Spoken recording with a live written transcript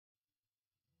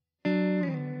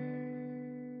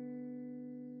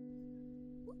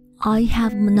I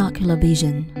have monocular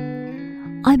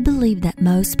vision. I believe that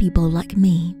most people like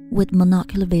me with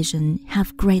monocular vision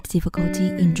have great difficulty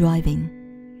in driving.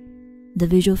 The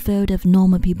visual field of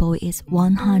normal people is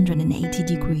 180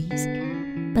 degrees,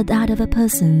 but that of a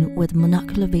person with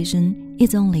monocular vision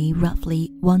is only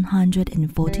roughly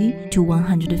 140 to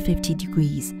 150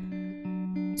 degrees.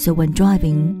 So when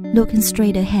driving, looking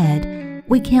straight ahead,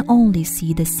 we can only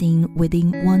see the scene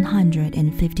within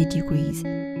 150 degrees.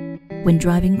 When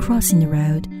driving crossing the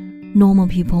road, normal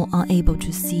people are able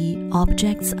to see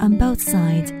objects on both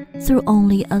sides through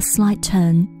only a slight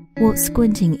turn or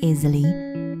squinting easily,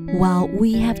 while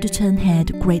we have to turn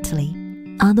head greatly.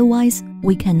 Otherwise,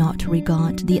 we cannot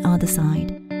regard the other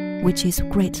side, which is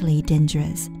greatly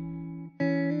dangerous.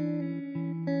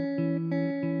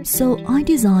 So I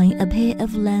designed a pair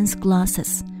of lens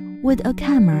glasses with a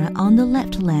camera on the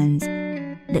left lens.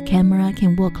 The camera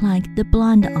can work like the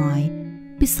blind eye.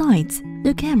 Besides,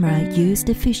 the camera used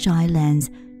the fisheye lens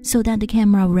so that the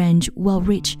camera range will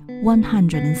reach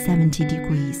 170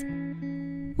 degrees.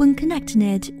 When connecting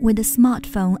it with the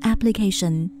smartphone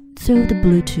application through the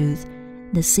Bluetooth,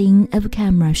 the scene of a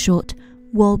camera shot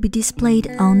will be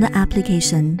displayed on the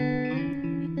application.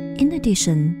 In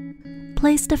addition,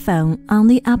 place the phone on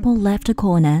the upper left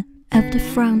corner of the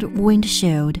front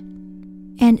windshield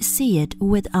and see it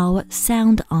with our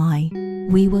sound eye.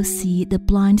 We will see the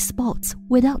blind spots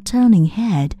without turning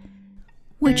head,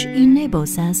 which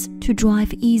enables us to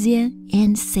drive easier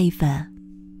and safer.